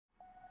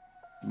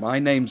My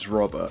name's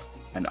Robert,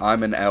 and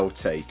I'm an L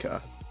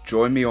taker.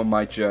 Join me on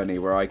my journey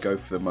where I go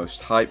for the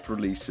most hype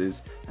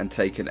releases and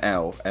take an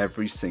L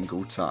every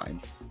single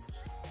time.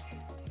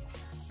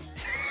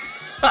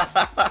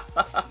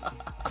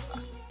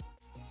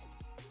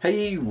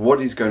 Hey,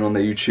 what is going on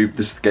there YouTube?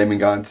 This is the Gaming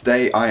Guy, and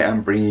today I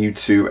am bringing you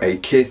to a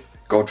Kith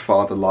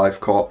Godfather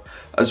live cop,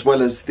 as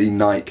well as the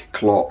Nike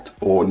Clot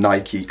or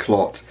Nike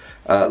Clot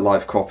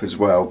live cop as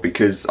well,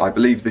 because I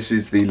believe this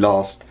is the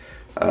last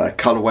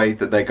colorway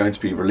that they're going to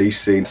be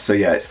releasing. So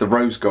yeah, it's the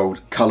rose gold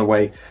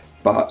colorway.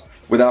 But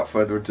without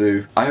further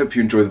ado, I hope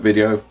you enjoy the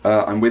video.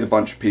 I'm with a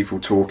bunch of people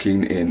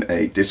talking in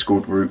a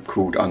Discord group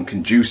called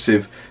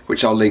Unconducive,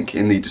 which I'll link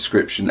in the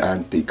description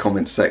and the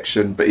comment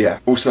section. But yeah,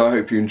 also I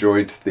hope you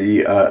enjoyed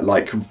the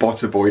like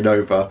Botter Boy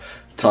Nova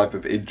type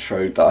of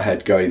intro that I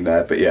had going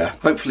there. But yeah,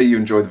 hopefully you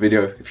enjoyed the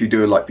video. If you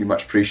do, a like would be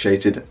much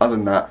appreciated. Other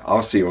than that,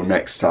 I'll see you all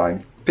next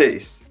time.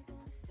 Peace.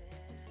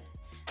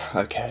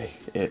 Okay,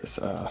 it's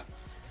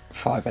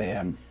 5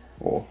 AM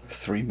or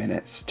 3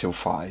 minutes till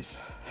 5.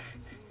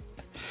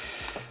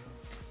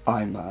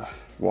 I'm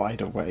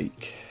wide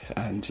awake,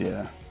 and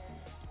yeah,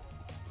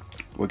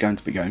 we're going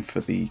to be going for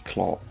the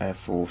Clot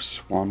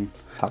AF1.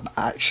 I'm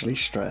actually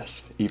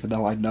stressed, even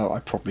though I know I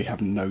probably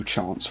have no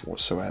chance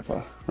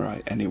whatsoever.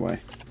 Right, anyway.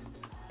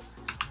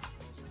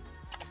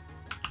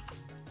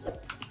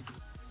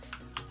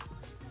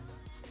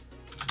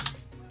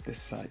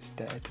 This site's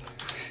dead.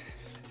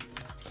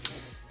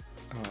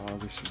 Oh,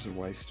 this was a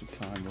waste of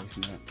time,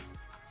 wasn't it?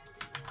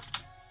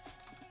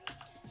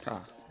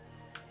 Ah.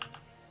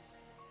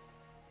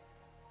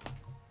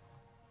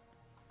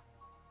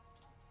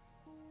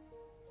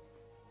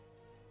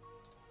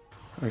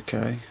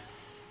 Okay.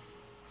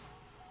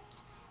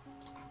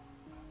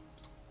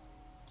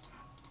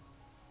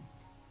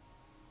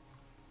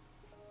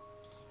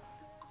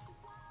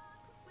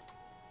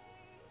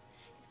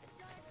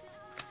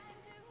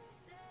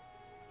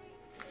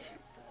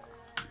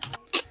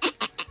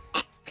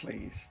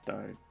 Please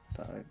don't.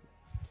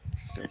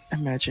 Just...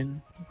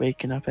 Imagine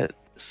waking up at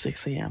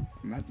 6 AM.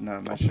 No,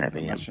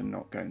 imagine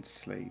not going to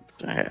sleep.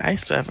 I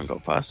still haven't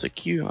got past the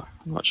queue.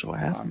 I'm not sure what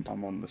happened.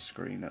 I'm on the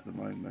screen at the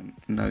moment.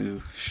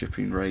 No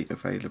shipping rate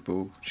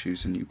available.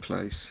 Choose a new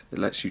place. It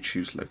lets you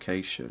choose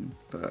location,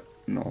 but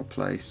not a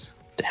place.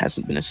 There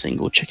hasn't been a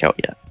single checkout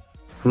yet.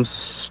 I'm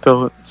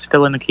still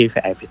in the queue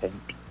for everything.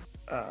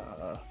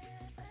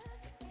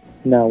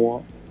 Now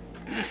what?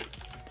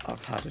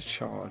 I've had a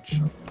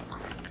charge.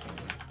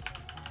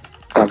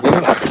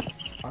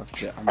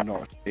 I'm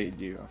not kidding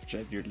you, I've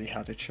genuinely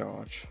had a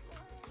charge.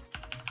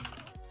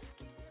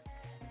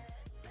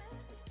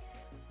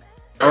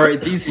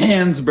 Alright, these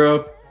hands,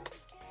 bro.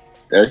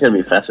 They're gonna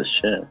be fast as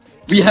shit.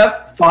 We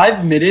have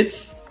 5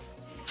 minutes.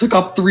 Took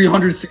up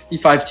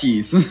 365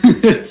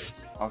 Ts.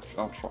 I'll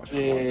try.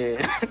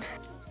 Yeah.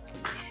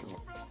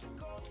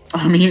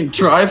 I mean,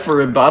 try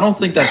for it, but I don't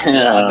think that's...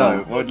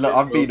 No, well, look,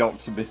 I'm being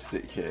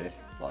optimistic here.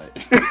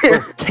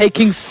 Like,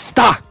 taking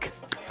stock!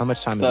 How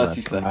much time is left?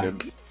 30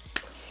 seconds.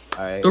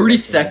 Alright. 30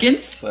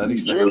 seconds? 30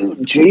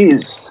 seconds.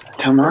 Jeez,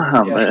 come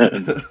on,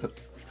 man.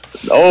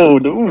 Oh,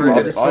 dude.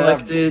 Alright,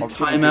 selected,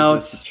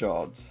 timeouts.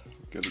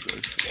 Gonna go.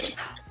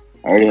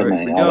 Alright,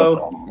 Here we go.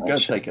 I'm gonna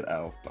take it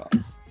out, but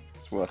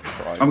it's worth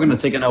a try. I'm gonna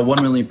take it out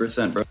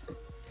 1,000,000%, bro.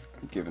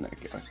 I'm giving it a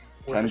go.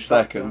 10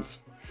 seconds.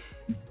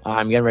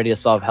 I'm getting ready to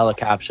solve hella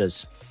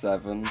captures.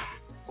 7,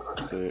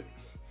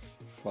 6,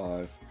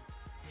 5,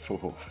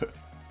 4,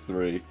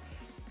 3,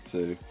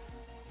 2,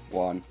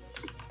 1.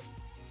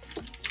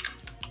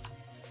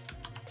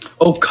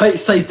 Oh, kite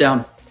size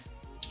down.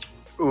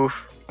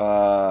 Oof.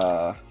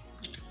 Yeah.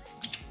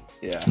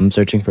 I'm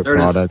searching for There it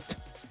is. product.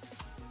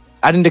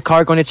 Adding the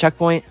cart, going to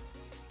checkpoint.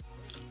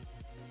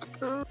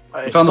 I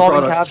found the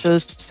Solving product.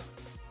 captures.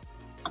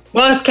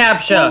 Bus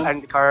capture.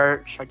 And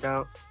cart, checked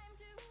out.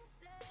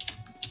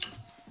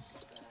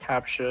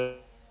 Capture.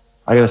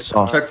 I gotta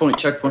solve. Checkpoint,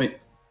 checkpoint.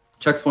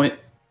 Checkpoint.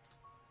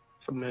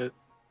 Submit.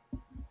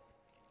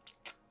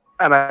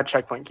 I'm at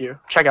checkpoint queue.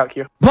 Checkout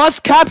queue.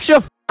 Bus capture,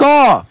 f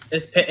off!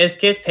 Is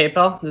Kith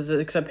PayPal? Does it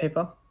accept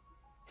PayPal?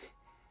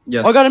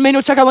 Yes. Oh, I got a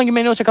manual checkout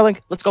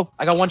link, Let's go.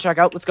 I got one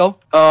checkout, let's go.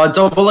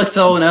 Double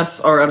XL and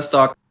S are out of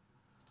stock.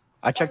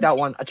 I checked out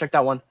one, I checked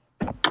out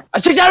a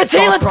T,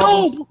 let's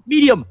go!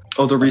 Medium!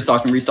 Oh, they're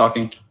restocking.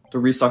 They're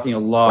restocking a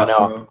lot, I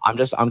know, bro.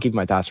 I'm keeping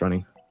my task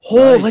running.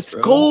 Oh, Nice, let's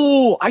bro.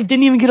 go! I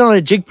didn't even get on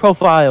a jig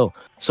profile,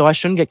 so I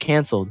shouldn't get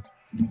canceled.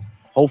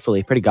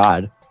 Hopefully, pretty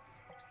god.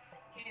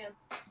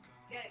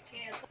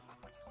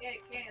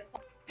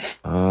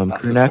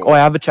 Crew neck. Oh, I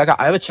have a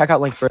checkout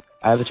link for.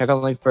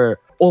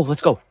 Oh,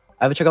 let's go.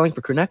 I have a checkout link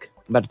for crew neck.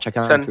 I'm about to check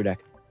out on crew neck.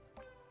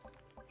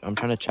 I'm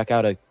trying to check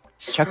out a.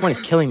 This checkpoint is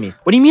killing me.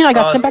 What do you mean I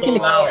got sent back in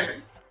the?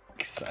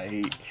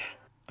 Sake.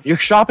 Your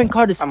shopping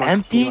cart is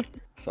empty.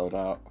 Sold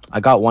out. I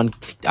got one.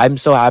 I'm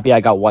so happy I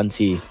got 1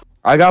 T.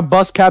 I got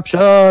bus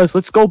captures.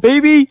 Let's go,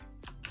 baby.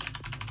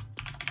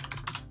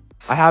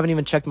 I haven't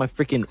even checked my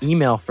freaking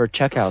email for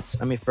checkouts.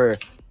 How many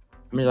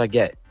did I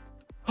get?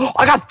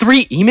 I got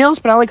 3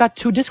 emails, but I only got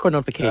 2 Discord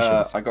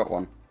notifications. I got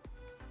 1.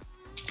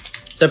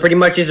 So pretty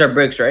much these are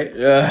bricks, right?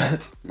 Yeah.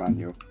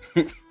 Manual.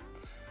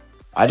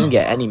 I didn't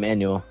get any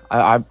manual.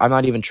 I'm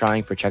not even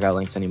trying for checkout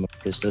links anymore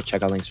because the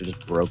checkout links are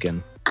just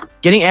broken.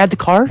 Getting add to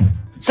cart?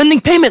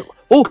 Sending payment!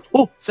 Oh,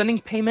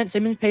 sending payment,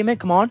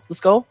 come on, let's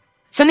go.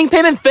 Sending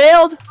payment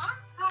failed!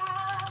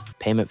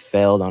 Payment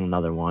failed on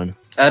another one.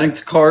 Adding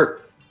to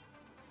cart.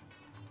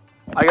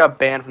 I got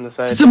banned from the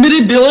site.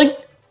 Submitted billing.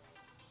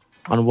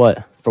 On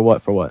what? For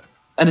what?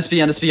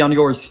 NSP on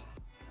yours.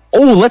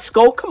 Oh, let's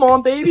go, come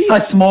on, baby!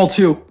 Size small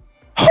too.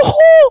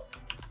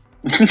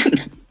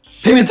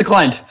 Payment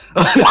declined.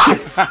 Oh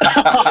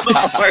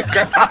my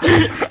god.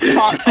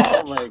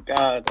 Oh my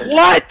god.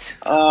 What?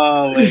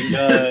 Oh my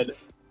god.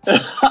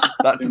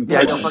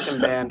 Yeah, you're fucking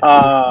banned.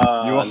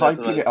 You were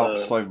hyping it up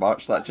so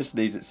much that just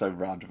needs its own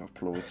round of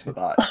applause for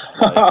that.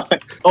 Just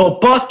like... Oh,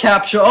 bus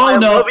capture. Oh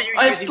no.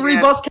 I have 3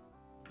 bus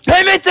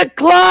Payment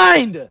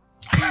declined!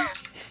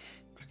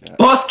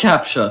 Bus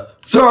capture.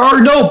 There are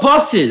no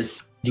buses.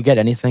 Did you get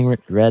anything,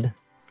 Red?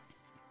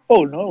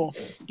 Oh no.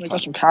 I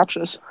got some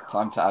captures.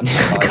 Time to I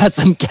advertise. got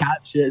some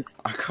captures.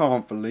 I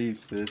can't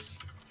believe this.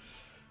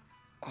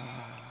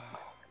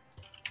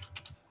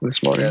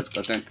 This morning. Yeah,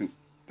 I don't think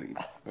things.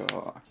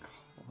 Oh, I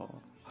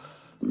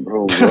can't.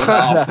 Bro,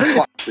 Oh,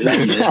 fuck's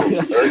sake.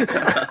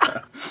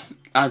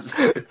 As.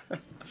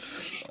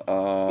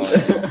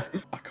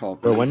 I can't.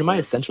 Bro, when are my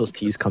believe essentials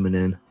teas coming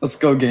in? Let's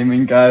go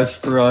gaming, guys.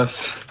 For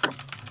us,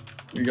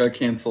 we got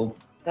canceled.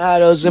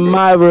 Shadows in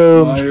my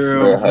room. My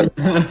room.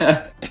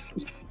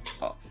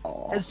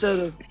 Oh. It's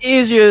just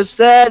easier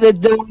said than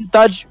done.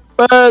 Touch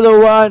further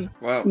one.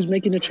 Well, who's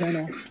making a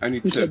channel? only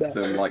Who said took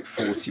that? them like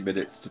 40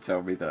 minutes to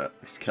tell me that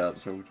it's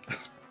cancelled.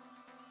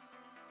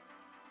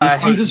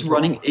 This dude is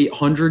running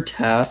 800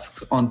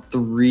 tasks on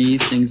 3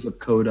 things of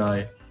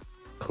Kodai.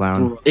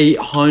 Clown. Bro,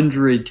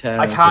 800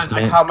 tasks.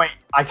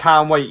 I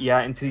can't wait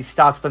yet until he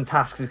starts done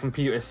tasks. His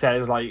computer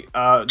says like,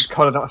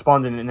 "Color not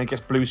responding," and then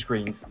gets blue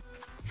screened.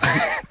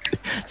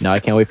 No, I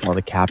can't wait for all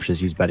the captures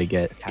he's about to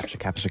get. Capture.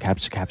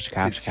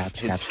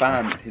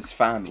 His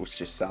fan will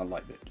just sound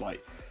like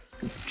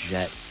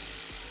Jet.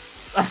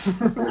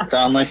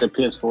 Sound like the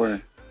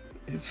PS4.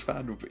 his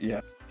fan will be,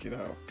 yeah, you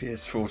know,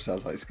 PS4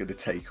 sounds like it's gonna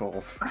take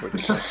off when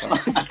it does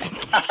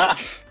that.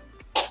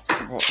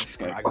 What, it's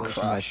gonna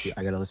crash.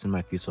 I gotta listen to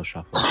my Fusel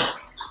Shuffle.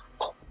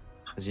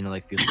 Cause you know,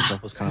 like Fusel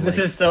Shuffle's kind of This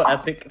like. is so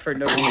epic for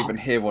no I don't reason. even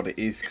hear what it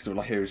is because all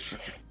I hear is.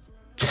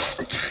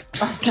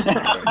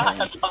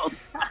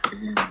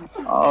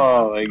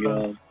 Oh my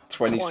god.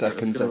 20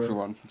 seconds,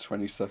 everyone.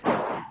 20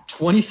 seconds.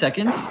 20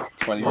 seconds?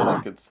 20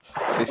 seconds.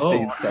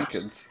 15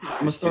 seconds. I'm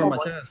gonna start my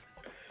task.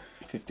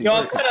 15 Yo,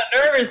 I'm seconds. kind of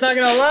nervous, not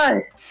gonna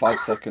lie. 5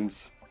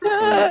 seconds. 3,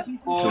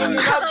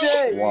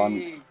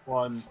 2,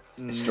 1.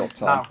 It's drop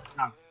time.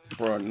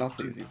 Bro,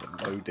 nothing's even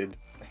loaded.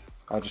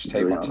 I'll just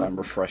take my time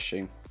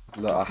refreshing.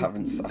 Look, I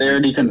haven't They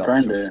already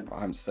confirmed it. I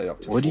haven't stayed up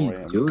to What are 4 you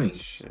AM. doing,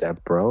 Shit.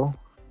 step bro?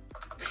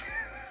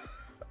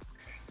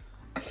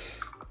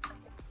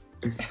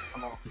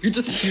 You can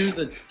just hear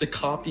the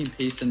copy and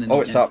paste and then.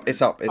 Oh, it's up,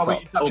 it's up, it's Oh, wait,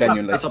 up. it's up.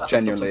 Genuinely, It's up,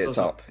 genuinely, it's it's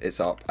up, up, it's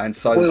up. And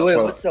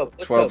sizes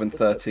 12 and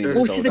 13 Oh,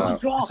 is sold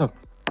out. It's up.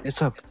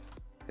 It's up.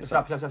 It's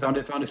up. Found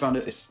it.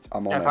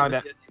 I'm Yeah, on found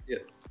it. it. Yeah.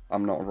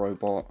 I'm not a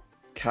robot.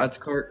 Add Cat, to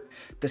cart.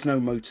 there's no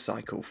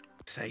motorcycle, for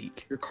f***'s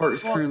sake. Your cart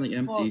is currently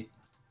empty.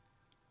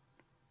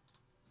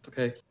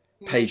 Okay.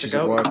 Page Check isn't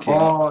out. working.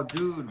 Oh,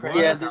 dude.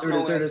 Yeah,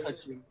 what? There it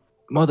is.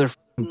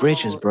 Motherfucking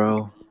bridges,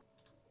 bro.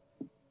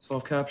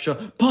 Solve capture.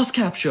 Pause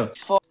capture.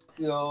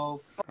 Yo,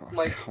 fuck Oh,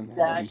 my come on.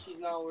 dash, she's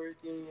not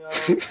working, yo.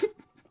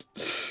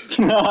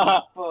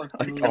 Fuck,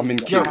 dude. I'm in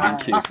queue, in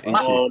queue, in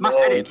queue. Must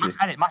no. edit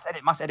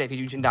if you're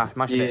using dash.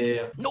 Must Yeah, edit.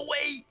 yeah, yeah. No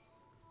way!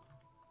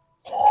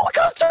 Oh, I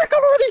got a check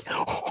already!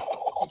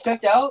 You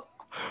checked out?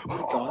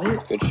 Got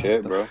it? Good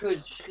shit, bro.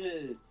 Good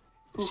shit.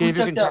 See if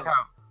you can check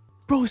out.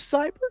 Bro,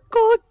 Cyber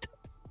cooked!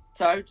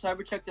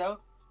 Cyber checked out?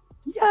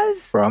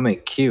 Yes! Bro, I'm in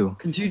queue.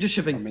 Continue to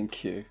shipping. I'm in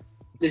queue.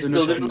 They They're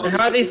not still shipping. Then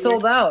how are they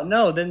sold out?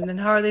 No, then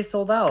how are they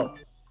sold out?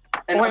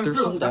 And Oh, I'm they're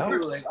still sold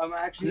out? like, I'm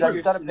actually You guys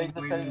gotta interested pay in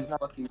the bringing fans.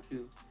 fucking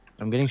too.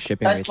 I'm getting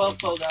shipping That's rates. 12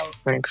 sold out.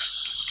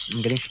 Thanks.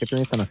 I'm getting shipping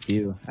rates on a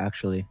few,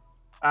 actually.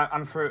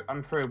 I'm through,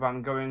 but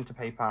I'm going to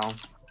PayPal.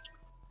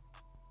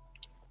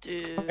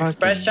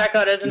 Express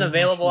checkout isn't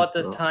available at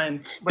this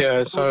time. Yeah,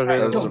 it's not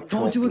available.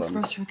 Don't do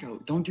problem. express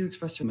checkout. Don't do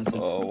express checkout.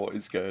 Oh, what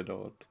is going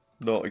on?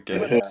 Not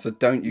again. So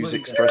don't use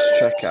express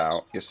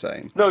checkout, you're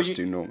saying? No, Just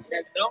do normal.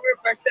 Don't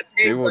refresh the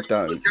page. Do or till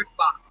you don't. lose your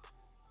spot.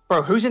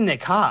 Bro, who's in their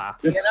car?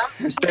 Just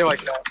stay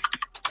like that.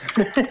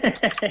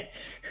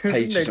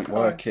 Page isn't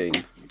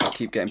working. I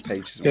keep getting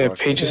pages Yeah,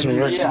 working. pages isn't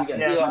working.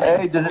 Yeah.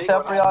 Hey, does it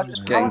sound for y'all?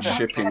 Getting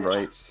shipping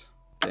rates.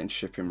 Getting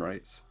shipping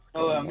rates.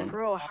 No, I mean,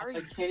 Bro, how are I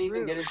you can't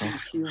even get into the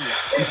queue.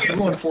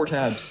 I'm on 4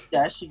 tabs.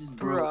 That shit just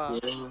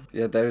broke, bro.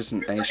 Yeah, there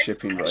isn't any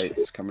shipping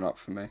rates coming up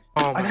for me.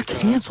 Oh I got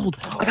cancelled!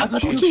 I got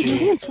fucking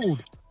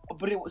canceled!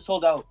 But it was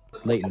sold out.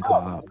 Leighton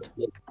cop.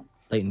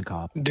 Leighton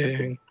cop.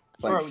 Dang.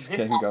 Thanks,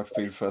 Gaming Guy, for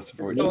being first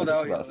avoid this.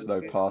 That's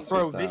no pass Bro,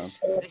 was down.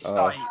 this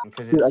started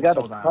because Dude, I got a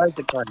sold out. card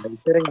decline. Are you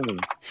kidding me?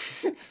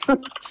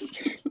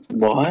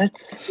 What?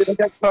 Dude, I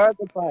got card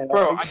decline. Bro,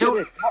 Are you I don't.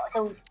 kidding? I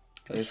don't.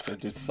 Okay, so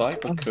did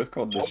Cyber cook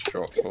on this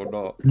drop or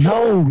not?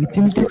 No, we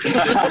didn't do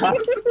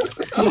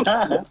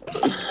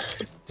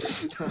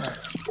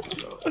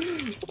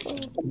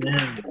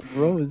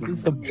Bro, this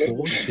is some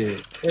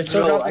bullshit. They're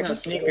still dropping on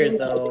sneakers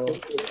though.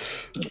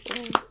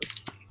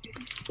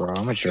 Bro,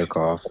 I'm a jerk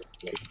off.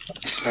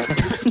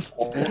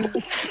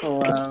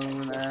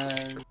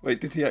 Wait,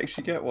 did he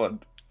actually get one?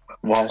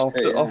 Wow.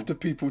 After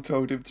people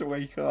told him to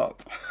wake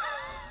up.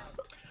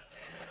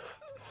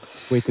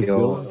 Wait, did Yo.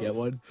 Will get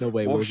one? No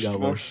way, Will got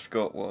one. Wash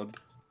got one.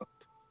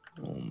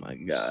 Oh my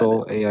god.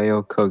 Soul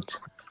AIO cooked.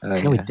 No,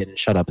 he didn't.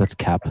 Shut up. That's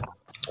cap.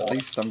 At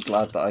least I'm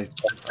glad that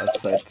I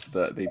said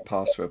that the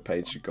password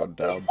page had gone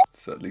down,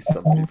 so at least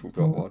some people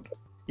got one.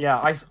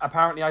 Yeah,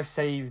 apparently I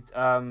saved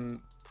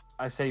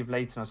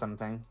Leighton or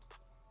something.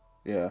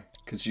 Yeah,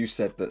 because you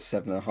said that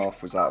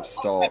 7.5 was out of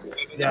stock,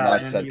 Yeah, and I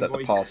and then said you that the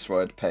avoided-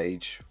 password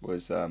page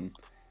was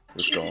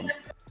gone.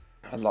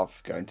 I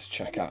love going to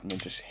checkout and then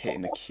just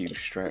hitting a queue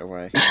straight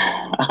away.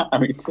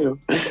 Me too.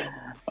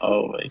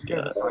 Oh my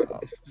god.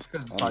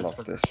 I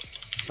love this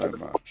so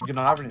much. You're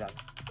not having that.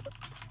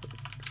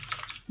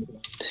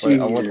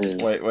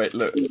 Wait, wait,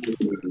 look.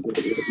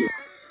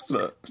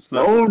 Look.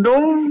 Oh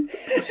no!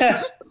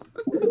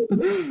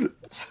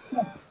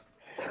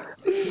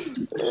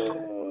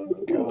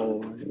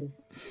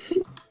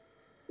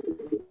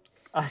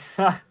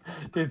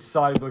 Did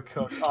Cyber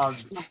cook? I'm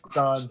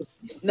done.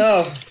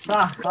 No.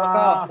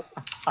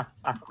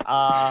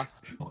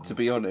 To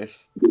be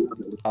honest,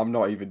 I'm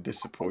not even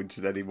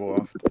disappointed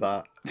anymore after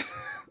that.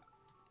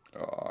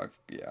 Oh,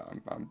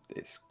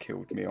 it's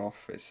killed me off.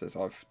 It says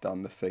I've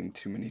done the thing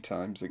too many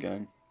times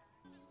again.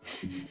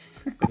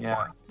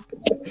 Yeah.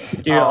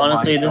 Dude,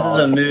 honestly, this is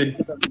a mood.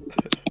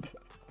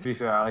 To be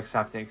fair, I'll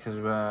accept it because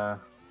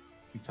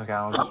we took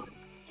ours.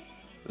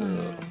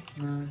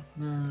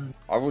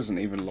 I wasn't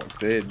even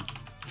logged in.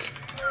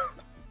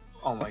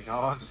 Oh my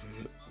god.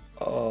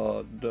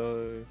 Oh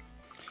no.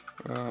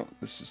 Well,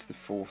 this is the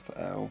 4th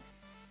L.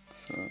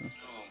 So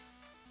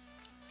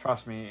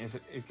Trust me,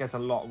 it gets a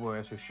lot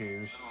worse with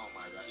shoes.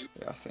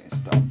 yeah, I think it's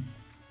done.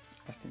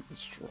 I think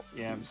this drop.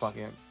 Yeah, is... fuck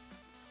it.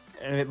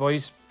 In a bit,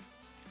 boys.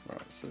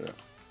 Right, so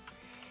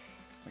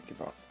I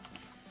give up.